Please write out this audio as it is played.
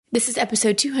This is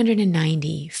episode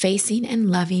 290, Facing and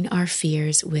Loving Our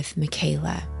Fears with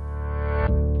Michaela.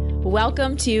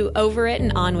 Welcome to Over It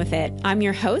and On With It. I'm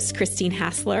your host, Christine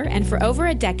Hassler, and for over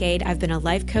a decade, I've been a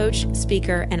life coach,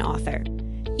 speaker, and author.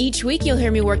 Each week, you'll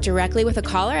hear me work directly with a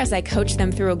caller as I coach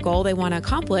them through a goal they want to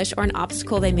accomplish or an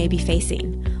obstacle they may be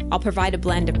facing. I'll provide a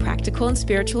blend of practical and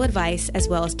spiritual advice, as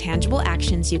well as tangible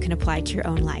actions you can apply to your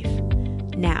own life.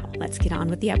 Now, let's get on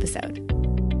with the episode.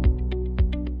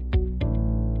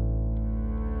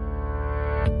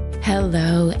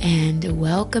 Hello and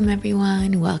welcome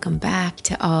everyone. Welcome back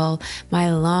to all my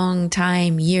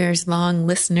years-long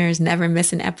listeners. Never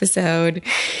miss an episode.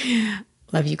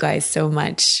 Love you guys so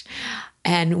much.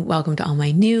 And welcome to all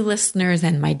my new listeners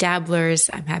and my dabblers.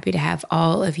 I'm happy to have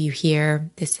all of you here.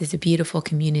 This is a beautiful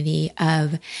community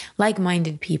of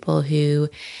like-minded people who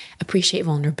appreciate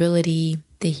vulnerability,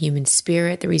 the human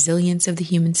spirit, the resilience of the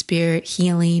human spirit,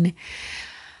 healing,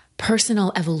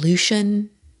 personal evolution.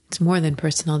 It's more than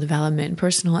personal development,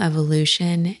 personal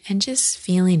evolution, and just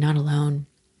feeling not alone.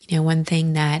 You know, one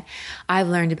thing that I've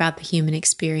learned about the human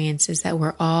experience is that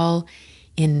we're all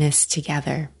in this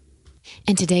together.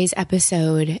 And today's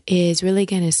episode is really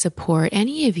going to support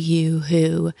any of you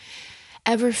who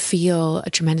ever feel a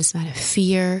tremendous amount of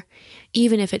fear,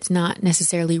 even if it's not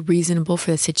necessarily reasonable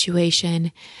for the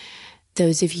situation.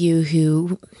 Those of you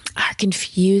who are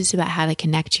confused about how to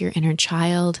connect to your inner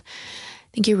child, I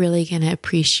think you're really going to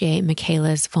appreciate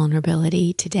Michaela's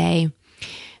vulnerability today.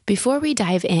 Before we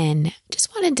dive in,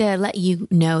 just wanted to let you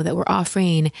know that we're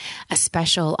offering a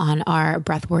special on our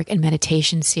breathwork and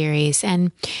meditation series.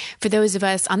 And for those of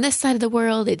us on this side of the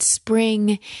world, it's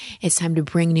spring. It's time to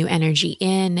bring new energy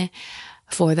in.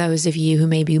 For those of you who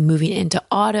may be moving into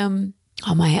autumn,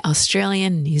 all my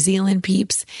Australian, New Zealand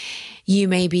peeps, you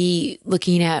may be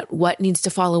looking at what needs to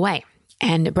fall away.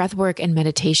 And breathwork and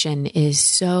meditation is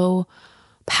so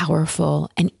powerful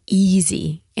and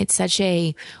easy. It's such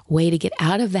a way to get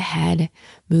out of the head,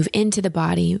 move into the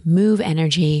body, move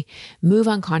energy, move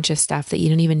unconscious stuff that you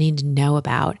don't even need to know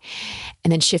about,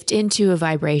 and then shift into a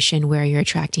vibration where you're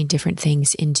attracting different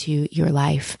things into your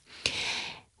life.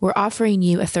 We're offering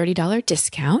you a $30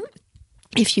 discount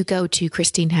if you go to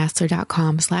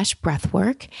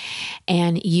christinehassler.com/breathwork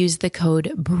and use the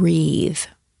code BREATHE.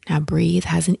 Now, breathe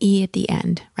has an E at the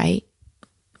end, right?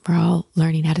 We're all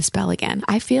learning how to spell again.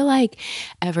 I feel like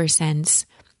ever since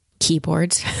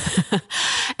keyboards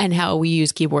and how we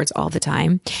use keyboards all the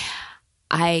time,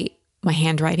 my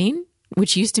handwriting,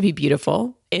 which used to be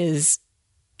beautiful, is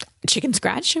chicken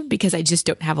scratch because I just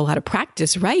don't have a lot of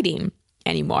practice writing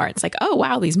anymore. It's like, oh,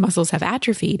 wow, these muscles have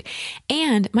atrophied.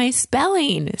 And my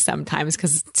spelling sometimes,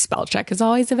 because spell check is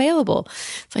always available.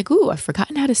 It's like, ooh, I've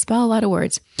forgotten how to spell a lot of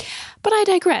words. But I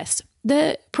digress.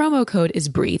 The promo code is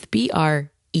BREATHE, BREATHE,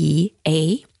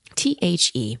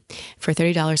 for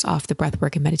 $30 off the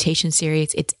breathwork and meditation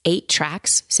series. It's 8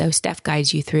 tracks. So Steph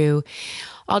guides you through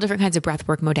all different kinds of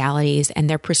breathwork modalities, and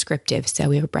they're prescriptive. So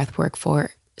we have a breathwork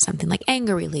for something like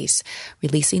anger release,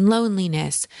 releasing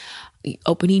loneliness,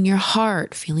 opening your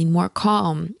heart, feeling more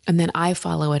calm. And then I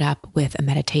follow it up with a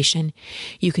meditation.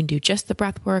 You can do just the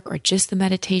breath work or just the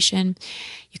meditation.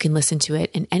 You can listen to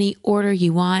it in any order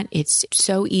you want. It's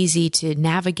so easy to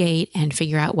navigate and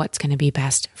figure out what's going to be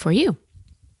best for you.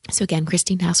 So again,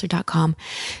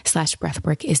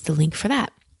 christinehassler.com/breathwork is the link for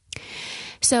that.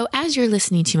 So as you're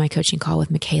listening to my coaching call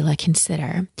with Michaela,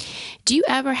 consider, do you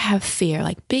ever have fear,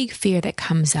 like big fear that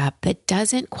comes up that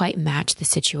doesn't quite match the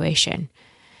situation?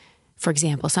 For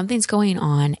example, something's going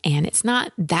on and it's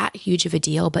not that huge of a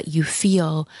deal, but you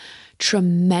feel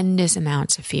tremendous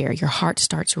amounts of fear. Your heart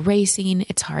starts racing.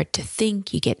 It's hard to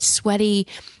think. You get sweaty.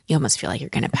 You almost feel like you're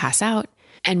going to pass out.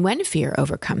 And when fear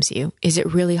overcomes you, is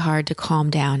it really hard to calm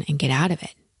down and get out of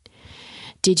it?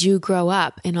 Did you grow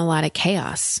up in a lot of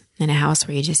chaos in a house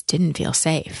where you just didn't feel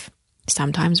safe,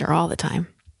 sometimes or all the time?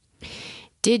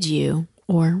 Did you,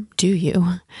 or do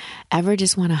you, ever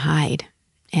just want to hide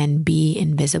and be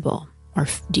invisible? Or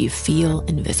do you feel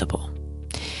invisible?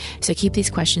 So keep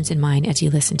these questions in mind as you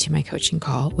listen to my coaching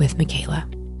call with Michaela.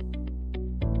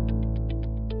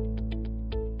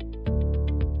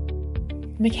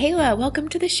 Michaela, welcome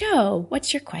to the show.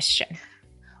 What's your question?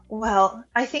 Well,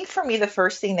 I think for me, the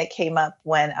first thing that came up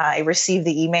when I received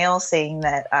the email saying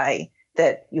that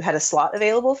you had a slot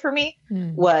available for me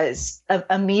was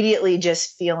immediately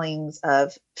just feelings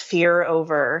of fear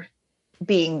over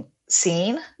being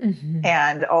seen,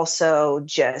 and also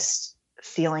just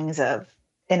feelings of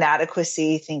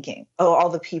inadequacy, thinking, oh, all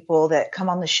the people that come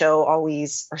on the show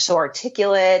always are so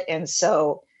articulate and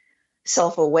so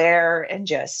self-aware and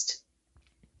just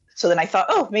So then I thought,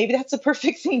 oh, maybe that's a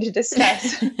perfect thing to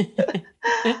discuss.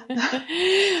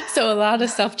 So a lot of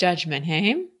self-judgment,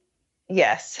 hey?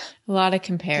 Yes. A lot of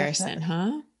comparison, Definitely.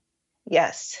 huh?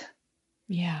 Yes.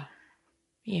 Yeah.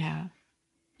 Yeah.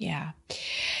 Yeah.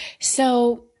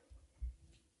 So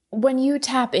when you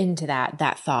tap into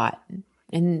that thought,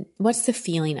 and what's the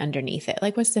feeling underneath it?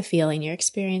 Like, what's the feeling you're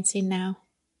experiencing now?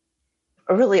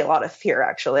 Really a lot of fear,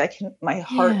 actually. My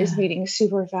heart is Yeah. beating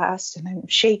super fast and I'm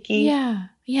shaky. Yeah.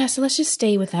 Yeah. So let's just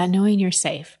stay with that, knowing you're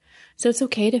safe. So it's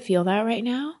okay to feel that right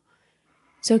now.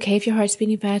 It's okay if your heart's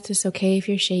beating fast. It's okay if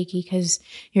you're shaky because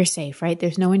you're safe, right?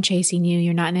 There's no one chasing you.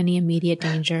 You're not in any immediate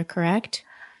danger, correct?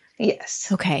 Yes.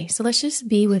 Okay. So let's just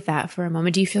be with that for a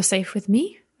moment. Do you feel safe with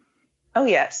me? Oh,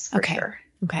 yes, for Okay. sure.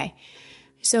 Okay.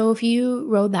 So if you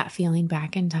rode that feeling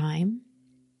back in time,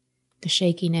 the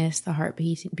shakiness, the heart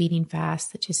beating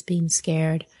fast, the just being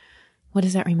scared, what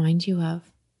does that remind you of?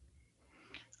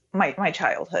 My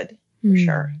childhood, for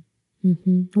sure.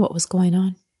 Mm-hmm. What was going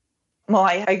on? Well,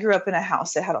 I grew up in a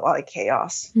house that had a lot of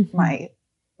chaos. Mm-hmm.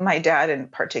 My dad in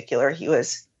particular,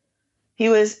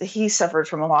 he suffered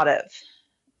from a lot of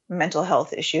mental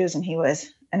health issues, and he was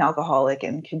an alcoholic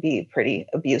and could be pretty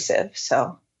abusive.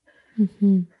 So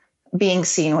Mm-hmm. being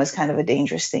seen was kind of a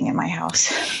dangerous thing in my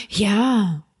house.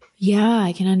 Yeah. Yeah.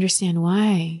 I can understand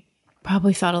why.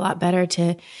 Probably felt a lot better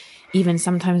to even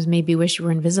sometimes maybe wish you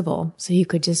were invisible so you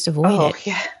could just avoid Oh, it.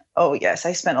 yeah. Oh, yes.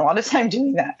 I spent a lot of time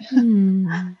doing that.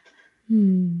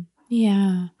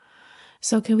 Yeah.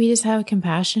 So can we just have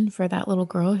compassion for that little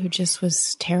girl who just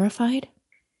was terrified?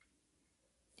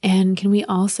 And can we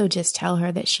also just tell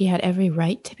her that she had every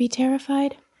right to be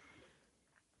terrified?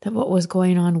 That what was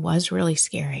going on was really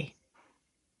scary.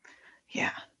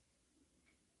 Yeah.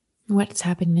 What's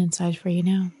happening inside for you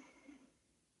now?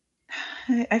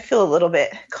 I feel a little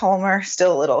bit calmer,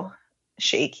 still a little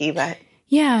shaky, but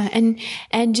Yeah,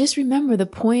 and just remember the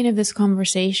point of this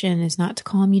conversation is not to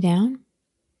calm you down.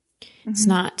 It's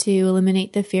not to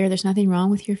eliminate the fear. There's nothing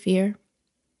wrong with your fear.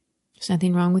 There's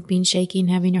nothing wrong with being shaky and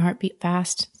having your heart beat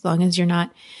fast, as long as you're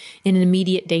not in an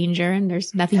immediate danger and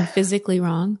there's nothing physically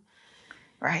wrong.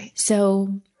 right.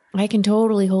 So I can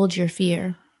totally hold your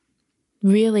fear.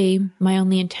 Really, my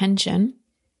only intention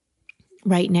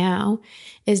right now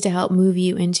is to help move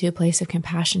you into a place of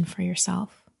compassion for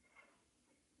yourself.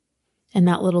 And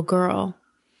that little girl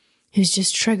who's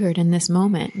just triggered in this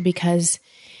moment, because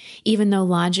even though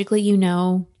logically you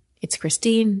know it's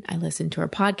Christine, I listen to her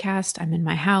podcast, I'm in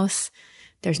my house,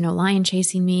 there's no lion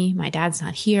chasing me, my dad's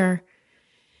not here,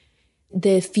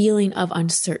 the feeling of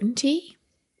uncertainty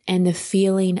and the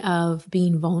feeling of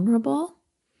being vulnerable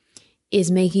is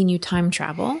making you time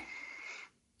travel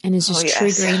and is just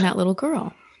triggering that little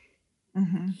girl.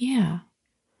 Yeah.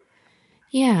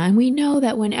 Yeah. And we know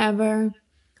that whenever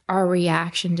our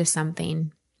reaction to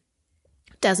something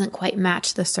doesn't quite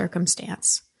match the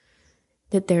circumstance,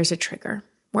 that there's a trigger.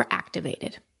 We're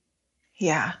activated.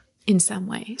 Yeah. In some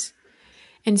ways.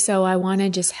 And so I want to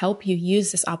just help you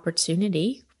use this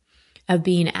opportunity of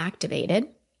being activated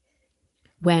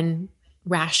when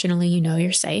rationally you know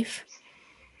you're safe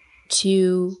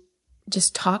to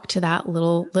just talk to that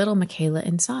little Michaela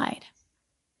inside.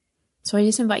 So I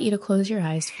just invite you to close your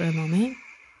eyes for a moment.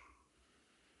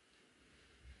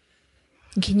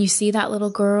 Can you see that little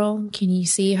girl? Can you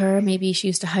see her? Maybe she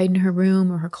used to hide in her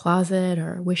room or her closet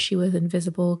or wish she was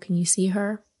invisible. Can you see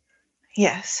her?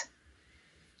 Yes.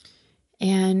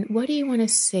 And what do you want to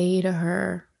say to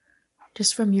her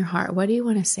just from your heart? What do you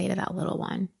want to say to that little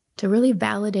one to really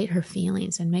validate her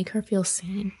feelings and make her feel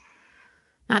seen?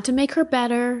 Not to make her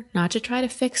better, not to try to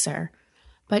fix her,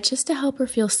 but just to help her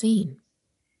feel seen.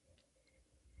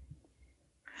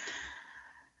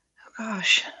 Oh,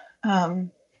 gosh.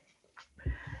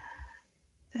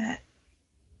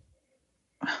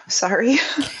 Sorry.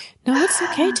 No, it's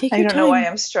okay. Take your time. I don't know why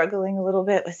I'm struggling a little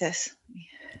bit with this.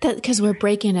 Because we're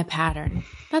breaking a pattern.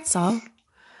 That's all.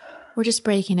 We're just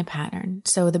breaking a pattern.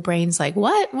 So the brain's like,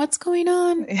 what? What's going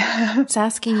on? Yeah. It's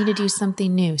asking you to do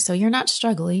something new. So you're not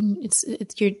struggling. It's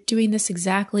you're doing this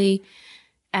exactly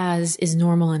as is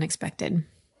normal and expected.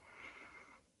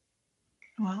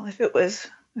 Well, if it was,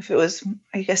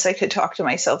 I guess I could talk to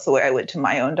myself the way I would to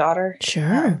my own daughter.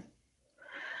 Sure.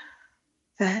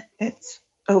 That it's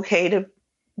okay to,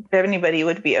 anybody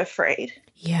would be afraid.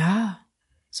 Yeah.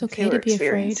 It's okay to be afraid.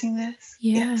 Experiencing this.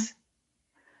 Yeah. Yes.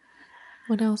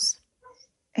 What else?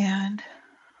 And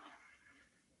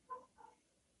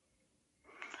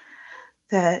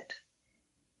that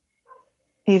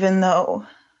even though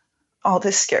all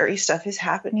this scary stuff is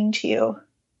happening to you,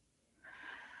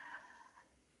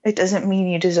 it doesn't mean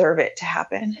you deserve it to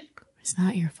happen. It's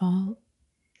not your fault.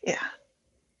 Yeah.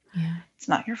 Yeah. It's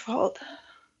not your fault.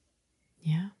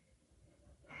 Yeah.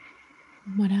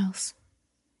 What else?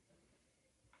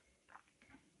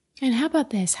 And how about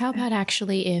this? How about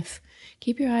actually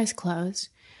keep your eyes closed.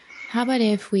 How about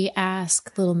if we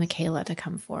ask little Michaela to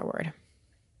come forward?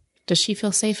 Does she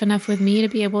feel safe enough with me to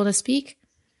be able to speak?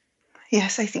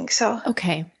 Yes, I think so.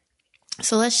 Okay.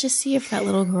 So let's just see if that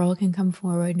little girl can come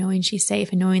forward, knowing she's safe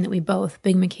and knowing that we both,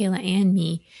 Big Michaela and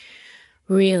me,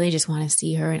 really just want to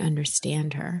see her and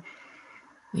understand her.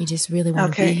 We just really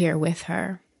want to be here with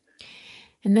her.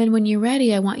 And then when you're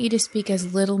ready, I want you to speak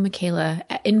as little Michaela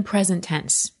in present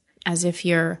tense, as if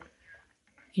you're,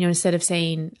 instead of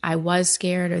saying, I was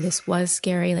scared or this was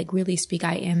scary, like really speak,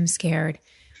 I am scared.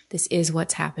 This is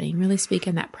what's happening. Really speak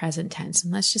in that present tense.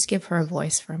 And let's just give her a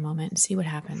voice for a moment and see what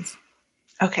happens.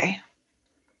 Okay.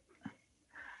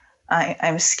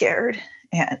 I'm scared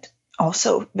and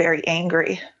also very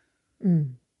angry.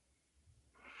 And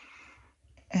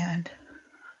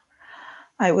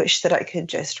I wish that I could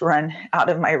just run out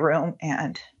of my room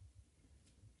and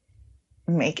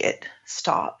make it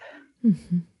stop.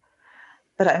 Mm-hmm.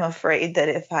 But I'm afraid that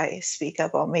if I speak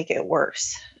up, I'll make it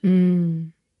worse.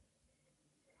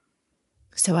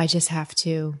 So I just have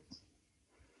to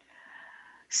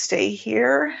stay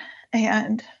here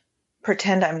and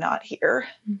pretend I'm not here.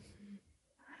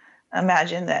 Mm-hmm.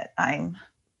 Imagine that I'm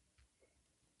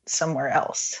somewhere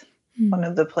else. One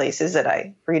of the places that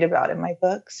I read about in my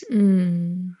books. So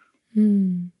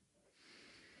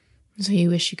you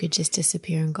wish you could just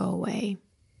disappear and go away.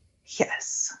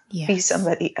 Yes. Be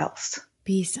somebody else.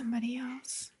 Be somebody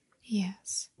else.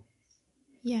 Yes.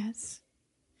 Yes.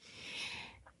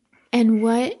 And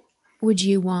what would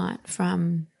you want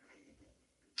from,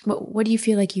 what do you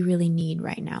feel like you really need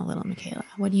right now, little Michaela?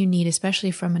 What do you need,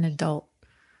 especially from an adult?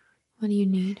 What do you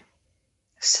need?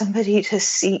 Somebody to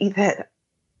see that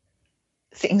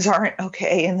things aren't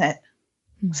okay, and that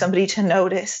somebody to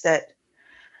notice that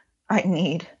I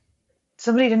need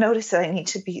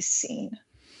to be seen.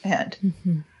 And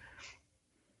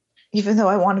even though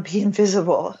I want to be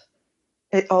invisible,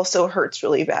 it also hurts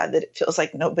really bad that it feels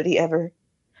like nobody ever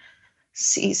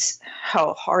sees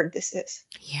how hard this is.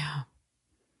 Yeah.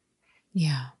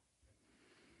 Yeah.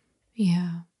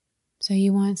 Yeah. So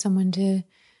you want someone to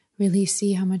really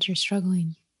see how much you're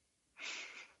struggling.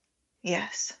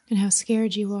 Yes. And how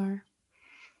scared you are.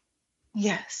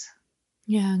 Yes.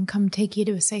 Yeah, and come take you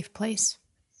to a safe place.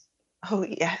 Oh,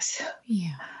 yes.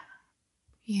 Yeah.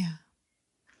 Yeah.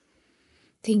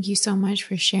 Thank you so much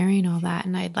for sharing all that.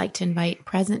 And I'd like to invite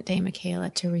present day Michaela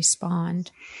to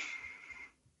respond.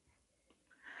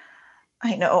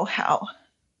 I know how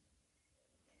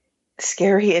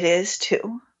scary it is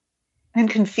to,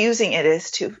 and confusing it is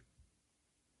to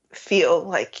feel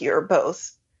like you're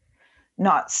both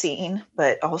not seen,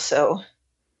 but also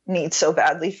need so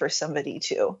badly for somebody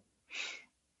to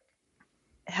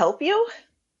help you.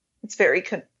 It's very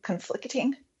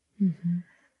conflicting. Mm-hmm.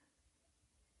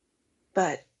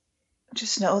 But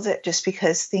just know that just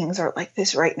because things are like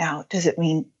this right now doesn't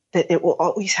mean that it will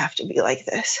always have to be like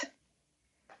this.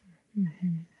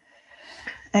 Mm-hmm.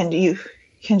 And you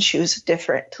can choose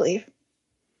differently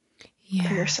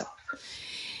for yourself.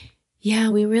 Yeah,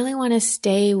 we really want to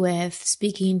stay with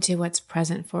speaking to what's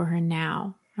present for her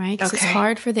now, right? Because it's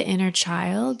hard for the inner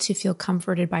child to feel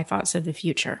comforted by thoughts of the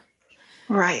future.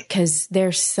 Right. Because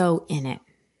they're so in it.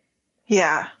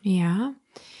 Yeah. Yeah.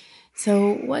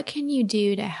 So what can you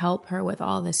do to help her with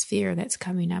all this fear that's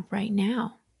coming up right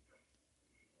now?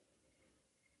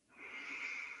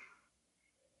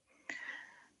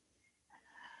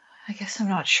 I guess I'm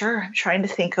not sure. I'm trying to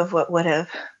think of what would have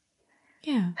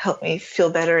helped me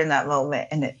feel better in that moment.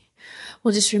 And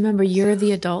well, just remember, you're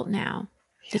the adult now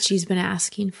that she's been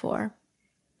asking for.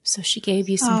 So she gave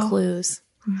you some clues.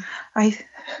 I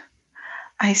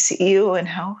see you and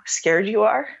how scared you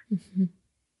are. Mm-hmm.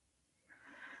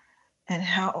 And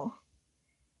how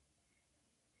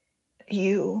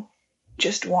you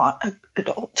just want an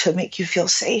adult to make you feel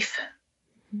safe.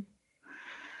 Mm-hmm.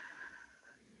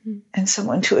 And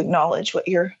someone to acknowledge what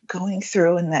you're going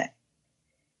through, and that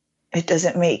it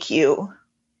doesn't make you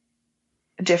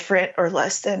different or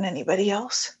less than anybody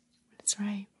else. That's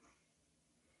right.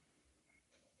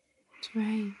 That's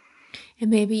right. And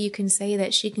maybe you can say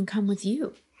that she can come with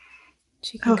you.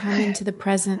 She can come into the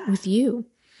present with you.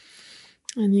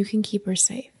 And you can keep her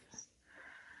safe.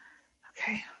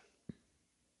 Okay.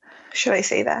 Should I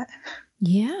say that?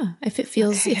 Yeah. If it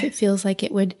feels like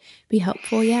it would be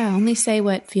helpful, only say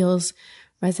what feels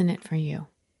resonant for you.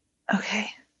 Okay.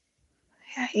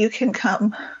 Yeah, you can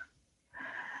come.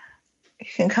 You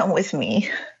can come with me,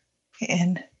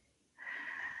 and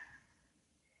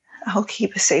I'll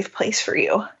keep a safe place for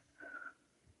you.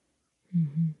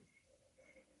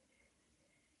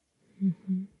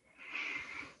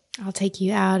 I'll take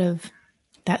you out of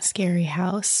that scary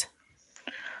house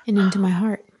and into my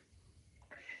heart.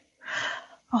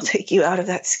 I'll take you out of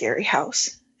that scary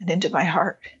house and into my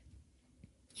heart.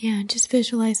 Yeah, just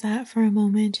visualize that for a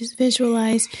moment. Just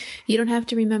visualize. You don't have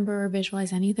to remember or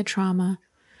visualize any of the trauma,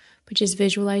 but just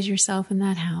visualize yourself in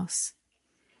that house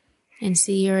and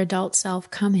see your adult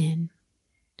self come in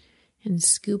and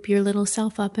scoop your little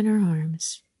self up in her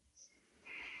arms.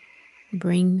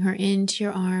 Bring her into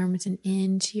your arms and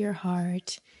into your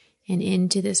heart and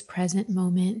into this present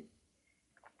moment.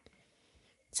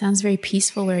 It sounds very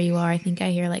peaceful where you are. I think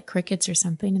I hear like crickets or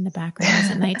something in the background.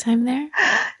 Is it nighttime there?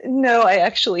 No, I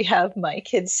actually have my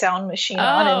kid's sound machine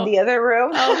on in the other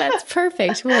room. Oh, that's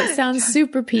perfect. Well, it sounds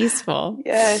super peaceful.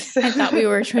 Yes. I thought we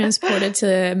were transported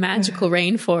to a magical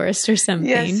rainforest or something.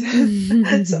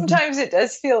 Yes. Sometimes it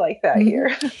does feel like that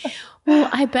here. Well,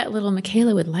 I bet little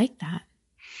Michaela would like that.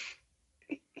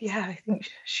 Yeah, I think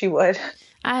she would.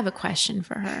 I have a question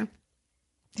for her.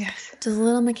 Yes. Does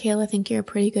little Michaela think you're a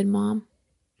pretty good mom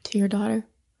to your daughter?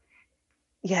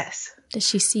 Yes. Does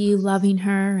she see you loving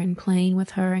her and playing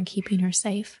with her and keeping her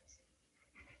safe?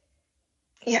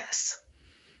 Yes.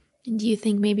 And do you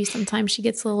think maybe sometimes she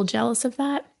gets a little jealous of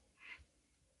that?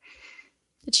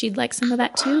 That she'd like some of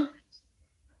that too?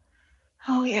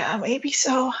 Oh, yeah, maybe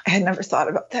so. I had never thought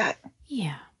about that.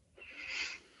 Yeah.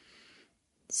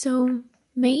 So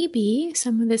maybe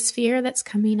some of this fear that's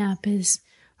coming up is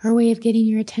her way of getting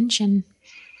your attention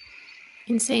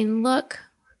and saying, look,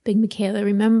 Big Michaela,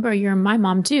 remember you're my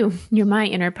mom too. You're my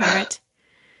inner parent.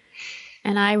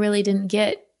 And I really didn't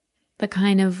get the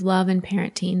kind of love and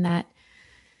parenting that,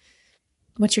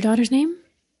 what's your daughter's name?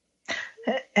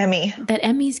 Emmy. That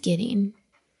Emmy's getting.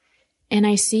 And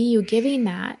I see you giving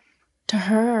that to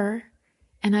her,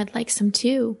 and I'd like some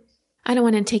too. I don't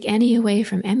want to take any away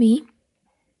from Emmy.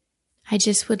 I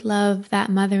just would love that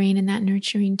mothering and that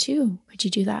nurturing too. Could you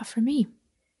do that for me?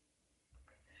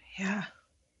 Yeah.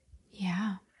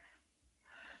 Yeah.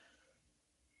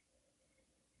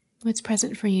 What's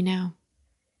present for you now?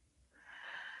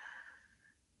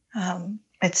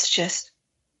 It's just,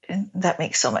 that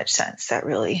makes so much sense. That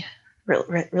really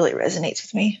resonates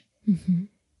with me. Mm-hmm.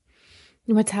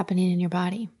 What's happening in your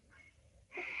body?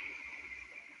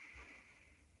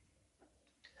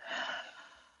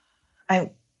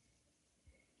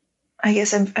 I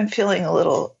guess I'm feeling a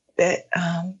little bit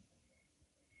of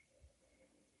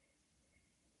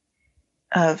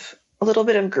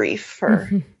grief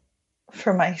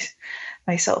for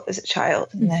myself as a child,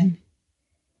 and then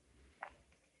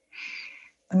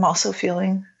I'm also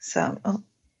feeling some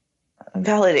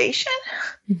validation.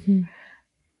 Mm-hmm.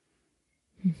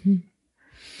 Mm-hmm.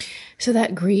 So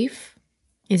that grief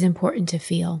is important to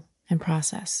feel and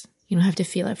process. You don't have to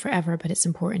feel it forever, but it's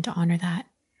important to honor that.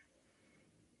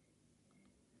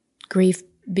 Grief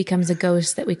becomes a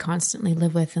ghost that we constantly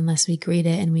live with unless we greet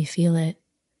it and we feel it.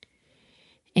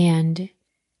 And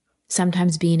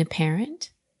sometimes being a parent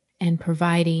and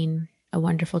providing a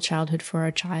wonderful childhood for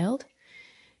our child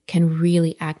can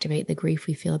really activate the grief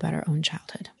we feel about our own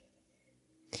childhood.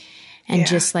 And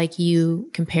just like you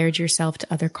compared yourself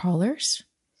to other callers,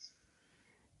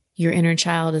 your inner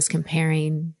child is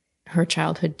comparing her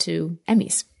childhood to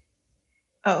Emmy's.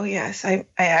 Oh, yes. I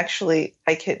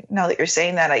can, now that you're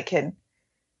saying that, I can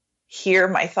hear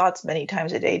my thoughts many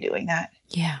times a day doing that.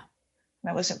 Yeah.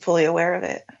 And I wasn't fully aware of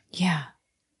it. Yeah.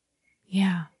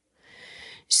 Yeah.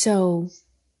 So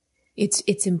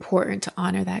it's important to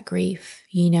honor that grief,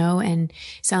 and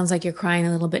it sounds like you're crying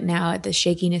a little bit now at the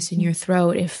shakiness in your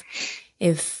throat.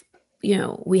 If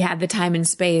we had the time and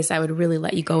space, I would really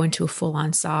let you go into a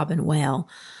full-on sob and wail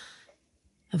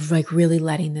of like really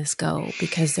letting this go,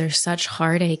 because there's such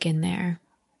heartache in there.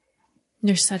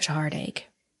 There's such heartache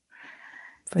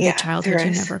for the childhood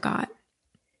you never got.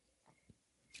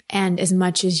 And as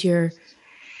much as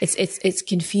it's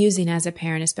confusing as a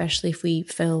parent, especially if we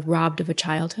feel robbed of a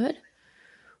childhood.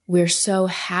 We're so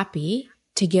happy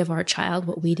to give our child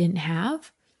what we didn't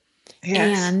have.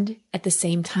 Yes. And at the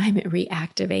same time, it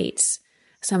reactivates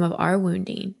some of our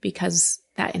wounding, because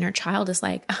that inner child is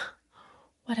like, oh,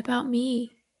 what about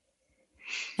me?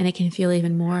 And it can feel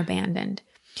even more abandoned.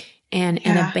 And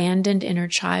an abandoned inner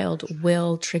child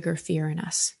will trigger fear in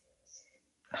us.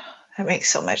 That makes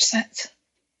so much sense.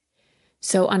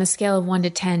 So on a scale of 1 to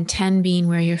 10, 10 being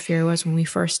where your fear was when we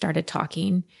first started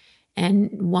talking,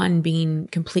 and 1 being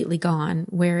completely gone,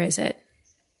 where is it?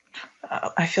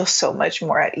 I feel so much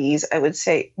more at ease. I would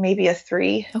say maybe a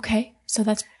 3. Okay. So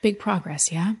that's big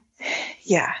progress. Yeah.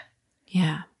 Yeah.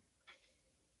 Yeah.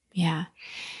 Yeah.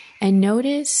 And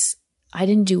notice I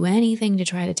didn't do anything to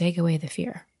try to take away the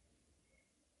fear.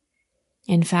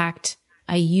 In fact,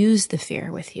 I use the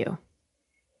fear with you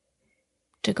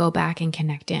to go back and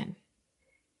connect in.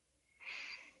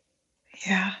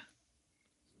 Yeah.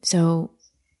 So,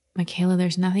 Michaela,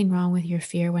 there's nothing wrong with your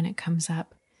fear when it comes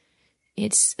up.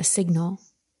 It's a signal.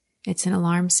 It's an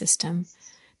alarm system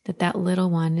that little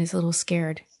one is a little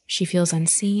scared. She feels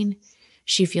unseen.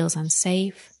 She feels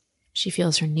unsafe. She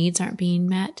feels her needs aren't being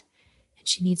met, and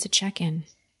she needs a check-in.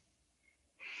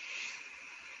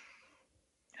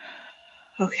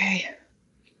 Okay.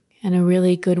 And a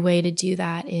really good way to do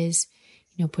that is,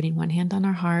 putting one hand on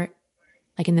our heart,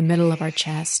 like in the middle of our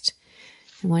chest,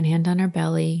 and one hand on our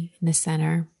belly in the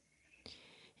center.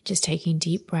 Just taking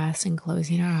deep breaths and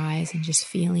closing our eyes and just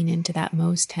feeling into that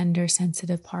most tender,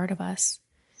 sensitive part of us.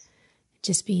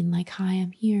 Just being like, hi,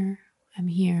 I'm here. I'm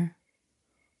here.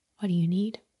 What do you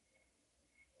need?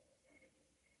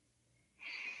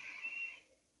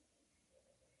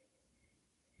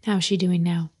 How's she doing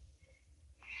now?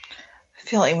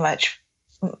 Feeling much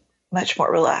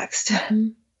more relaxed. Mm-hmm.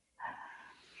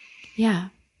 Yeah,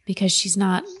 because she's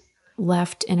not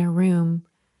left in a room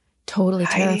totally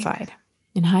terrified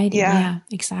and hiding. Yeah,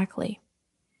 exactly.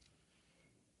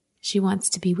 She wants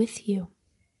to be with you.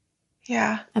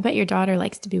 Yeah. I bet your daughter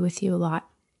likes to be with you a lot.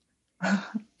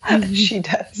 She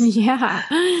does. Yeah.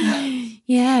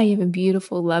 Yeah, you have a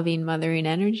beautiful, loving, mothering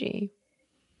energy.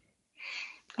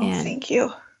 Thank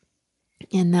you.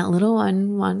 And that little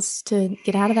one wants to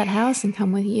get out of that house and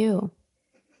come with you.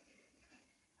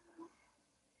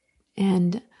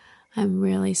 And I'm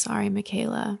really sorry,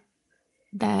 Michaela,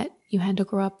 that you had to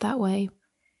grow up that way.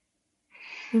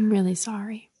 I'm really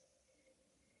sorry.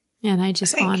 And I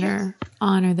just honor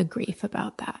the grief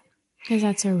about that, because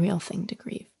that's a real thing to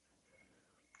grieve.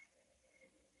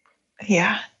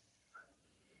 Yeah.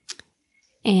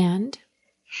 And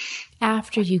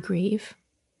after you grieve,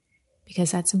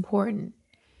 because that's important,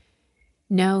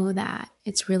 know that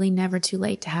it's really never too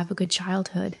late to have a good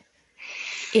childhood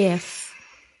if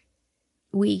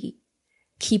we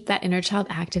keep that inner child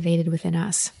activated within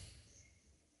us.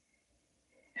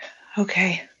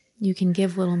 Okay. You can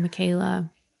give little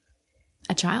Michaela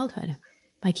a childhood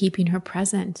by keeping her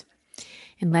present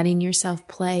and letting yourself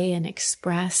play and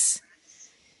express,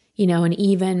 and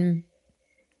even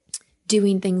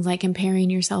doing things like comparing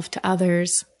yourself to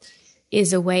others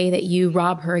is a way that you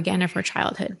rob her again of her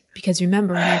childhood. Because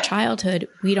remember, in our childhood,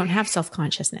 we don't have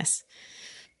self-consciousness.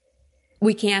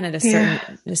 We can at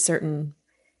a certain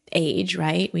age,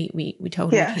 right? We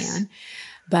totally can.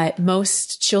 But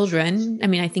most children,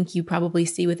 I think you probably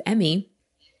see with Emmy,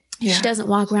 she doesn't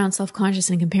walk around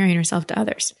self-conscious and comparing herself to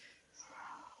others.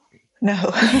 No,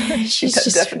 she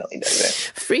definitely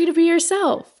doesn't. Free to be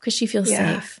herself because she feels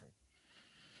safe.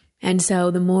 And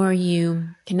so the more you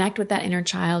connect with that inner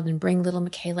child and bring little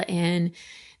Michaela in,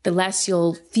 the less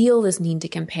you'll feel this need to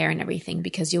compare and everything,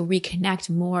 because you'll reconnect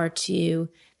more to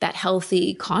that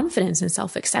healthy confidence and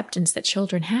self-acceptance that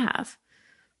children have,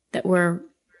 that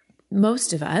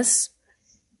most of us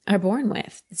are born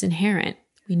with. It's inherent.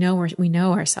 We know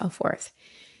our self-worth.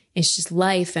 It's just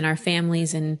life and our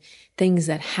families and things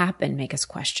that happen make us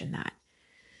question that.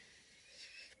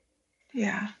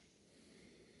 Yeah.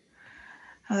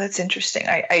 Oh, that's interesting.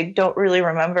 I don't really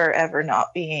remember ever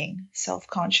not being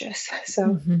self-conscious.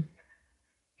 So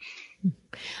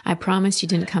I promise you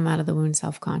didn't come out of the womb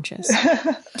self-conscious.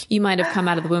 You might have come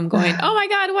out of the womb going, oh my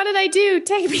God, what did I do?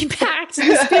 Take me back to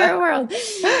the spirit world.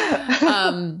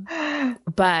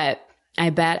 But I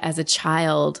bet as a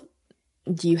child,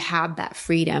 you had that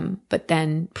freedom, but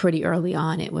then pretty early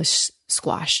on, it was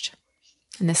squashed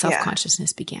and the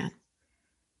self-consciousness began.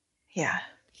 Yeah.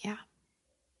 Yeah.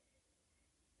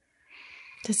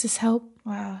 Does this help?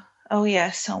 Wow. Oh,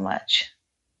 yeah, so much.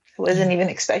 I wasn't even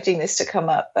expecting this to come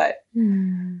up, but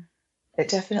it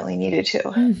definitely needed to.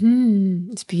 Mm-hmm.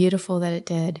 It's beautiful that it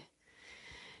did.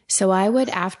 So I would,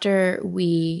 after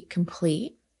we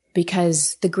complete,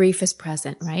 because the grief is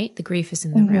present, right? The grief is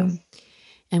in the room.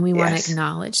 And we want to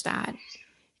acknowledge that.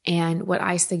 And what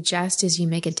I suggest is you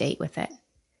make a date with it.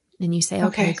 And you say,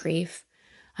 okay, grief,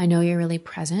 I know you're really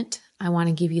present. I want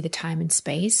to give you the time and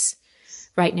space.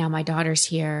 Right now, my daughter's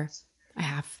here. I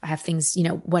have things,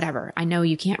 whatever. I know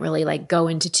you can't really go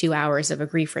into 2 hours of a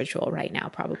grief ritual right now,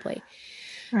 probably.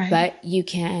 Right. But you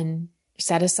can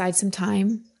set aside some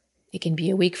time. It can be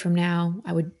a week from now.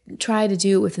 I would try to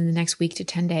do it within the next week to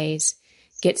 10 days.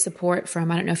 Get support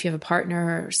from, I don't know if you have a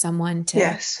partner or someone to.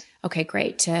 Yes. Okay,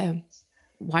 great. To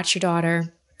watch your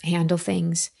daughter, handle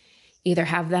things. Either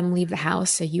have them leave the house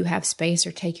so you have space,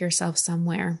 or take yourself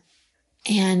somewhere.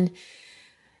 And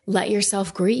let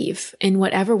yourself grieve in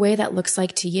whatever way that looks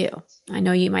like to you. I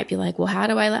know you might be like, well, how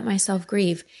do I let myself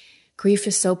grieve? Grief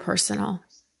is so personal.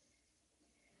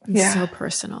 It's so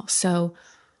personal. So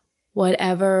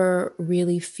whatever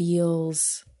really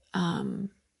feels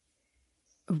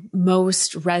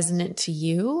most resonant to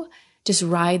you, just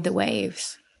ride the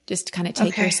waves. Just kind of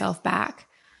take yourself back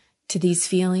to these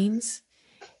feelings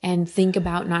and think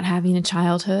about not having a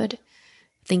childhood.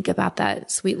 Think about that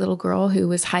sweet little girl who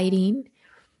was hiding,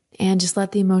 and just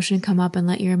let the emotion come up and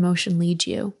let your emotion lead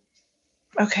you.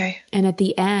 Okay. And at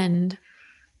the end,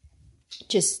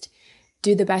 just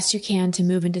do the best you can to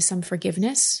move into some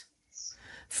forgiveness,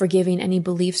 forgiving any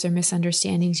beliefs or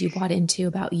misunderstandings you bought into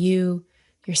about you,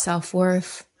 your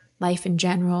self-worth, life in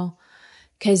general.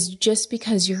 Because just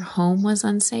because your home was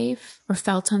unsafe or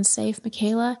felt unsafe,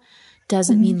 Michaela,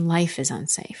 doesn't mean life is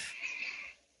unsafe.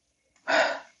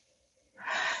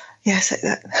 Yes,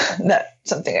 that's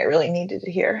something I really needed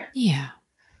to hear. Yeah.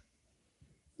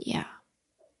 Yeah.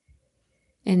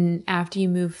 And after you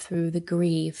move through the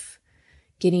grief,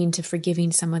 getting to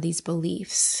forgiving some of these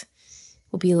beliefs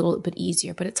will be a little bit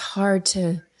easier. But it's hard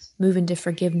to move into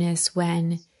forgiveness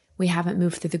when we haven't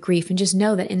moved through the grief. And just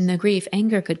know that in the grief,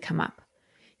 anger could come up.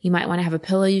 You might want to have a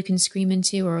pillow you can scream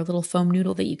into, or a little foam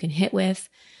noodle that you can hit with.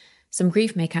 Some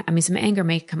anger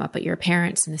may come up at your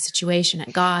parents and the situation,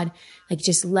 at God. Like,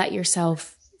 just let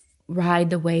yourself ride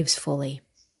the waves fully.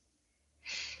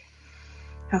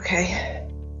 Okay.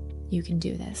 You can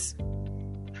do this.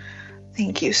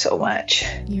 Thank you so much.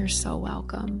 You're so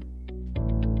welcome.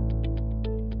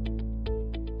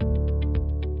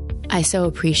 I so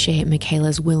appreciate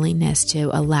Michaela's willingness to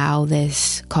allow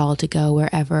this call to go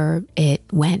wherever it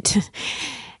went.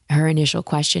 Her initial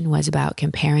question was about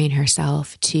comparing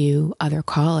herself to other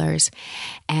callers.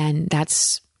 And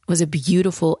was a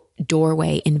beautiful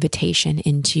doorway invitation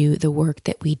into the work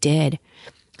that we did.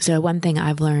 So one thing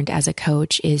I've learned as a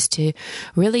coach is to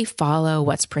really follow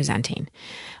what's presenting.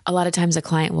 A lot of times a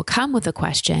client will come with a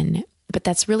question, but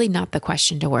that's really not the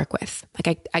question to work with.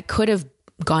 Like I could have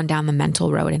gone down the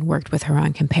mental road and worked with her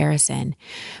on comparison,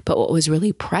 but what was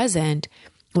really present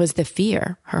was the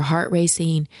fear, her heart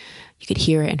racing. You could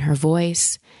hear it in her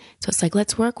voice. So it's like,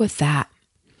 let's work with that.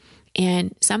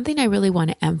 And something I really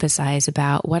want to emphasize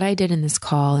about what I did in this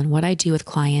call and what I do with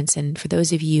clients, and for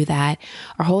those of you that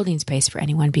are holding space for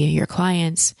anyone, be it your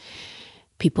clients,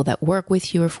 people that work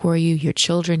with you or for you, your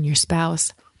children, your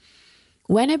spouse,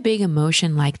 when a big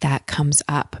emotion like that comes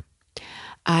up,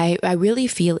 I really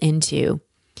feel into,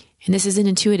 and this is an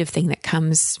intuitive thing that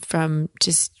comes from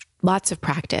just lots of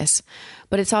practice,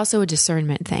 but it's also a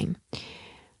discernment thing.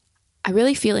 I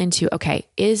really feel into, okay,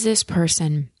 is this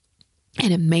person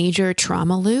in a major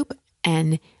trauma loop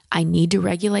and I need to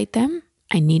regulate them?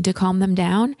 I need to calm them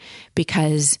down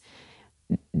because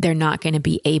they're not going to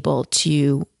be able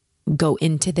to go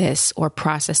into this or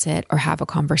process it or have a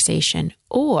conversation.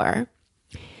 Or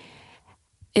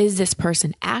is this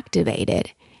person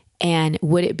activated, and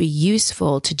would it be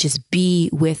useful to just be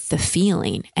with the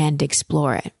feeling and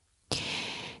explore it?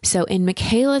 So in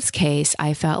Michaela's case,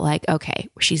 I felt like, okay,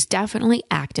 she's definitely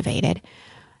activated.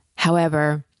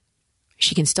 However,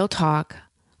 she can still talk.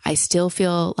 I still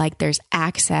feel like there's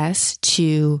access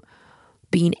to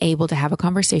being able to have a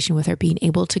conversation with her, being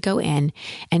able to go in.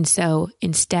 And so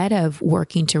instead of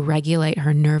working to regulate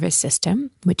her nervous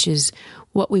system, which is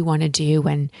what we want to do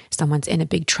when someone's in a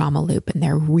big trauma loop and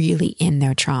they're really in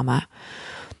their trauma,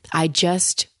 I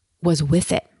just was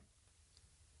with it.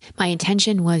 My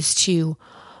intention was to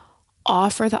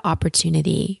offer the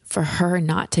opportunity for her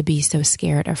not to be so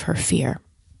scared of her fear.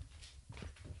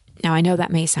 Now, I know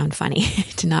that may sound funny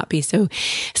to not be so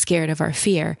scared of our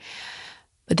fear,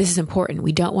 but this is important.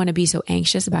 We don't want to be so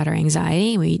anxious about our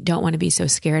anxiety. We don't want to be so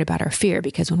scared about our fear,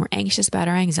 because when we're anxious about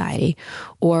our anxiety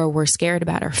or we're scared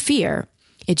about our fear,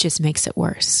 it just makes it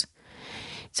worse.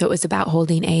 So it was about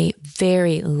holding a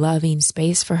very loving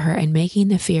space for her and making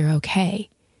the fear okay.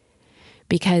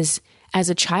 Because as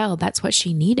a child, that's what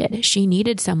she needed. She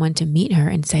needed someone to meet her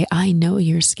and say, I know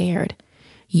you're scared.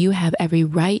 You have every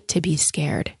right to be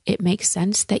scared. It makes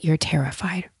sense that you're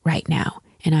terrified right now,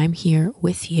 and I'm here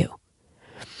with you.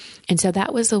 And so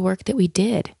that was the work that we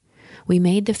did. We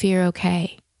made the fear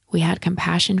okay. We had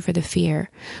compassion for the fear.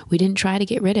 We didn't try to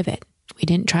get rid of it. We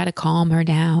didn't try to calm her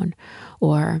down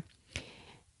or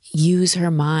use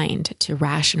her mind to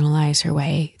rationalize her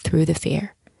way through the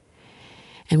fear.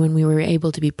 And when we were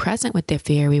able to be present with the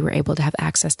fear, we were able to have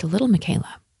access to little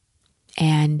Michaela.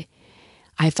 And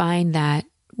I find that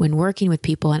when working with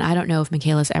people, and I don't know if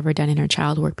Michaela's ever done inner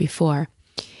child work before,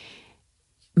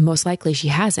 most likely she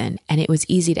hasn't. And it was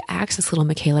easy to access little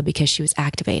Michaela because she was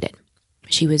activated.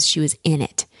 She was in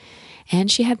it.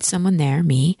 And she had someone there,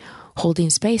 me, holding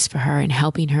space for her and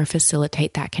helping her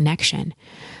facilitate that connection.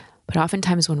 But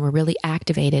oftentimes when we're really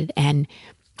activated and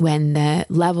when the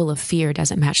level of fear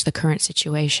doesn't match the current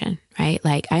situation, right?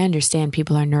 Like, I understand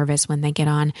people are nervous when they get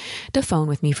on the phone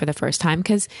with me for the first time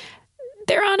because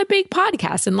they're on a big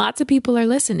podcast and lots of people are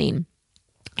listening.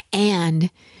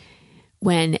 And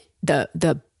when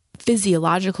the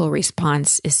physiological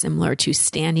response is similar to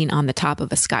standing on the top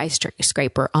of a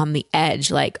skyscraper on the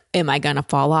edge, like, am I going to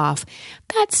fall off?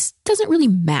 That doesn't really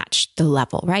match the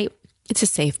level, right? It's a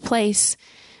safe place.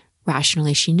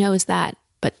 Rationally, she knows that,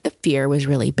 but the fear was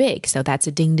really big. So that's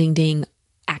a ding, ding, ding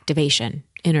activation.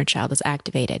 Inner child is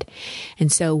activated.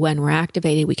 And so when we're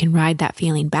activated, we can ride that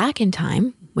feeling back in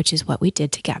time, which is what we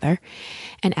did together,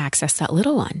 and access that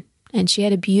little one. And she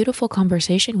had a beautiful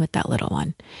conversation with that little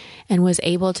one and was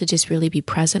able to just really be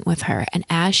present with her. And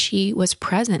as she was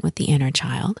present with the inner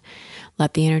child,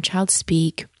 let the inner child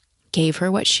speak, gave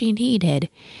her what she needed,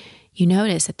 you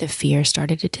notice that the fear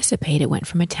started to dissipate. It went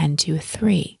from a 10 to a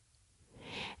 3.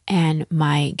 And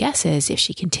my guess is if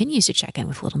she continues to check in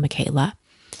with little Michaela,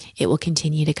 it will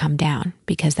continue to come down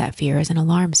because that fear is an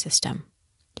alarm system.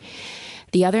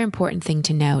 The other important thing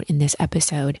to note in this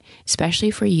episode,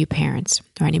 especially for you parents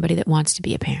or anybody that wants to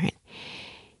be a parent,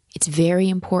 it's very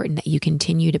important that you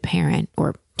continue to parent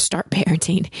or start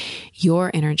parenting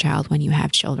your inner child when you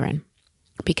have children.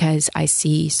 Because I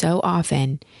see so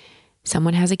often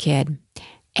someone has a kid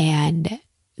and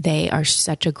they are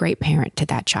such a great parent to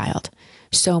that child,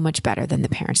 so much better than the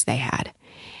parents they had.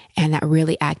 And that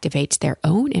really activates their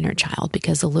own inner child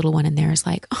because the little one in there is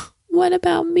like, oh, what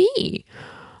about me?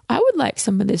 I would like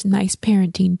some of this nice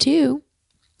parenting too.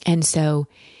 And so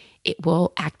it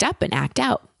will act up and act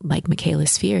out like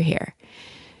Michaela's fear here.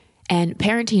 And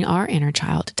parenting our inner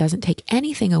child doesn't take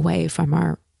anything away from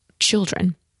our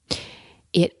children.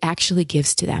 It actually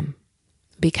gives to them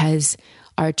because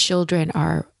our children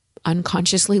are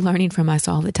unconsciously learning from us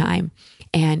all the time.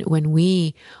 And when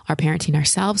we are parenting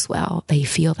ourselves well, they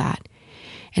feel that.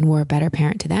 And we're a better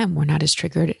parent to them. We're not as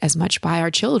triggered as much by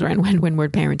our children when we're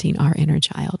parenting our inner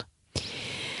child.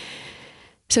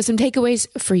 So some takeaways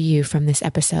for you from this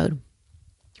episode.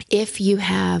 If you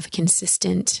have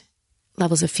consistent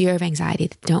levels of fear or anxiety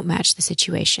that don't match the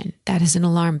situation, that is an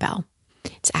alarm bell.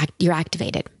 You're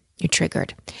activated. You're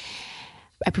triggered.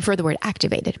 I prefer the word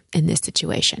activated in this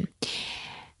situation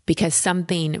because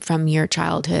something from your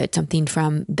childhood, something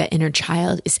from the inner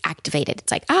child is activated.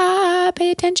 It's like,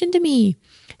 pay attention to me.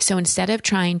 So instead of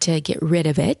trying to get rid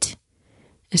of it,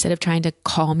 instead of trying to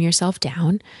calm yourself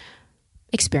down,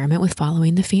 experiment with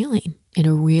following the feeling in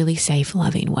a really safe,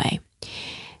 loving way.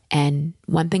 And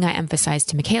one thing I emphasized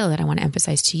to Michaela that I want to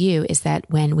emphasize to you is that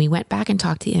when we went back and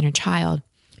talked to the inner child,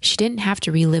 she didn't have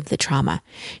to relive the trauma.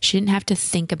 She didn't have to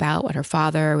think about what her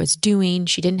father was doing.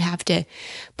 She didn't have to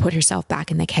put herself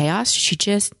back in the chaos. She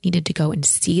just needed to go and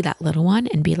see that little one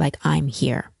and be like, I'm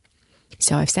here.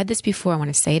 So I've said this before. I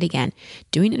want to say it again.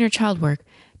 Doing inner child work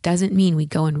doesn't mean we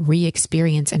go and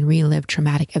re-experience and relive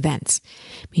traumatic events.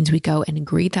 It means we go and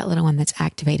greet that little one that's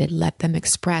activated, let them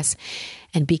express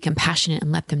and be compassionate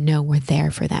and let them know we're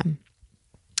there for them.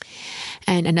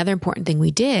 And another important thing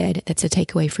we did that's a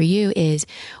takeaway for you is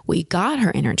we got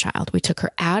her inner child. We took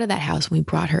her out of that house and we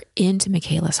brought her into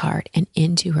Michaela's heart and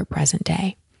into her present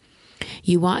day.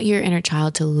 You want your inner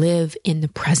child to live in the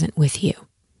present with you,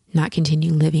 not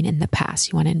continue living in the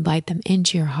past. You want to invite them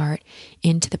into your heart,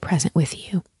 into the present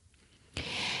with you.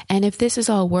 And if this is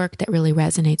all work that really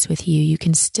resonates with you, you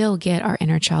can still get our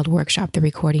Inner Child Workshop, the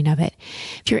recording of it.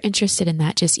 If you're interested in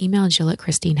that, just email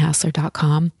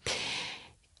Jill@ChristineHassler.com.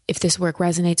 If this work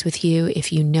resonates with you,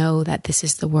 if you know that this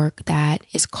is the work that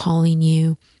is calling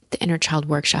you, the Inner Child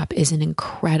Workshop is an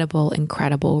incredible,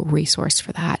 incredible resource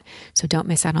for that. So don't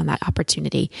miss out on that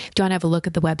opportunity. If you want to have a look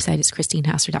at the website, it's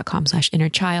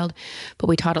ChristineHassler.com/innerchild. But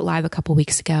we taught it live a couple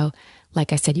weeks ago.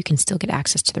 Like I said, you can still get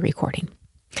access to the recording.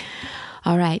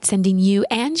 All right, sending you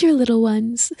and your little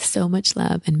ones so much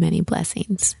love and many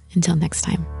blessings. Until next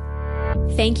time.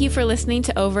 Thank you for listening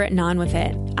to Over It and On With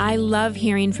It. I love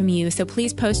hearing from you, so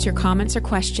please post your comments or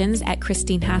questions at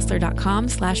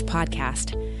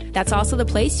ChristineHassler.com/podcast. That's also the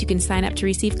place you can sign up to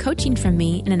receive coaching from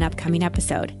me in an upcoming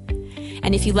episode.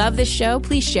 And if you love this show,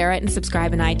 please share it and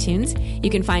subscribe in iTunes. You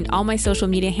can find all my social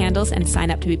media handles and sign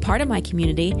up to be part of my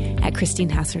community at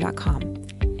ChristineHassler.com.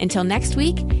 Until next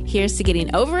week, here's to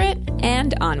getting over it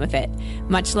and on with it.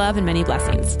 Much love and many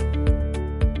blessings.